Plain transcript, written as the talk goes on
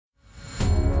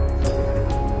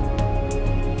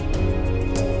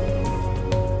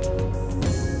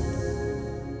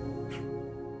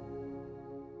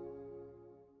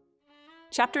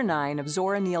Chapter 9 of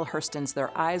Zora Neale Hurston's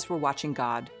Their Eyes Were Watching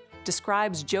God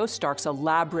describes Joe Stark's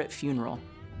elaborate funeral.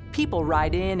 People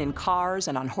ride in cars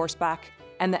and on horseback,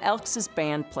 and the Elks'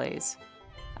 band plays.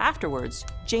 Afterwards,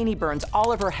 Janie burns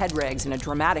all of her head rags in a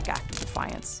dramatic act of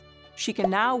defiance. She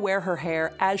can now wear her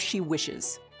hair as she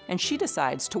wishes, and she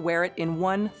decides to wear it in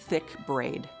one thick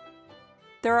braid.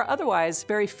 There are otherwise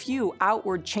very few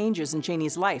outward changes in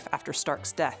Janie's life after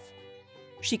Stark's death.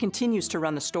 She continues to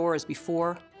run the store as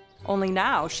before, only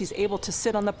now she's able to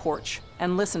sit on the porch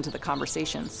and listen to the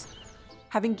conversations.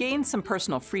 Having gained some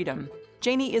personal freedom,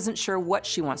 Janie isn't sure what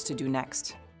she wants to do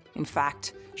next. In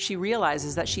fact, she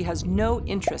realizes that she has no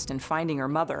interest in finding her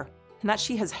mother, and that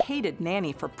she has hated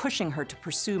Nanny for pushing her to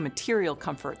pursue material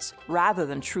comforts rather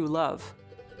than true love.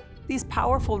 These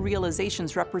powerful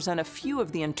realizations represent a few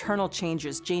of the internal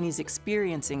changes Janie's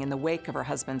experiencing in the wake of her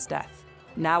husband's death.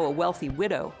 Now a wealthy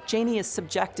widow, Janie is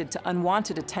subjected to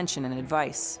unwanted attention and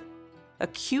advice.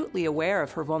 Acutely aware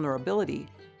of her vulnerability,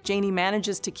 Janie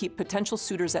manages to keep potential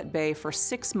suitors at bay for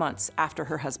 6 months after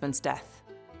her husband's death.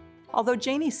 Although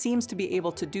Janie seems to be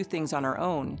able to do things on her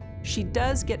own, she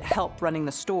does get help running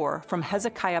the store from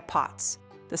Hezekiah Potts,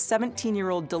 the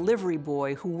 17-year-old delivery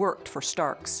boy who worked for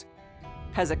Starks.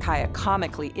 Hezekiah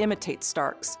comically imitates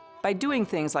Starks by doing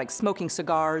things like smoking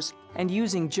cigars and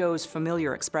using Joe's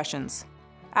familiar expressions.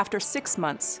 After 6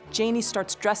 months, Janie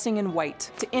starts dressing in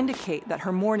white to indicate that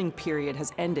her mourning period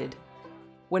has ended.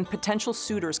 When potential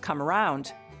suitors come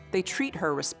around, they treat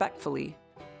her respectfully.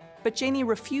 But Janie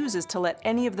refuses to let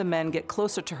any of the men get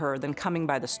closer to her than coming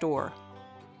by the store.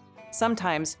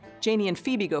 Sometimes, Janie and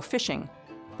Phoebe go fishing,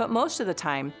 but most of the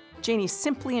time, Janie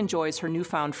simply enjoys her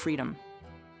newfound freedom.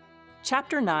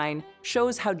 Chapter 9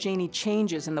 shows how Janie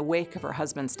changes in the wake of her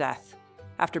husband's death.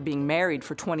 After being married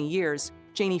for 20 years,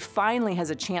 Janie finally has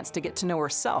a chance to get to know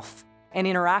herself and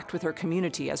interact with her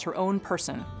community as her own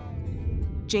person.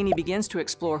 Janie begins to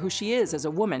explore who she is as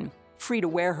a woman, free to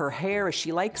wear her hair as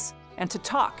she likes, and to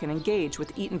talk and engage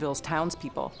with Eatonville's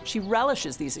townspeople. She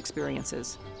relishes these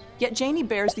experiences. Yet Janie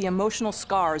bears the emotional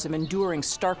scars of enduring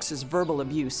Starks' verbal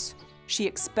abuse. She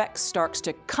expects Starks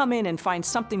to come in and find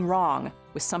something wrong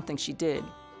with something she did.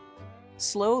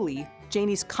 Slowly,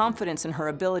 Janie's confidence in her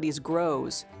abilities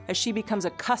grows as she becomes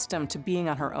accustomed to being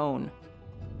on her own.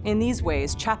 In these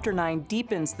ways, Chapter 9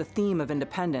 deepens the theme of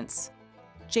independence.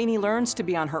 Janie learns to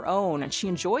be on her own, and she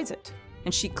enjoys it.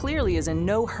 And she clearly is in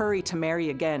no hurry to marry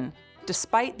again,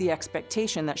 despite the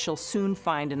expectation that she'll soon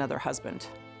find another husband.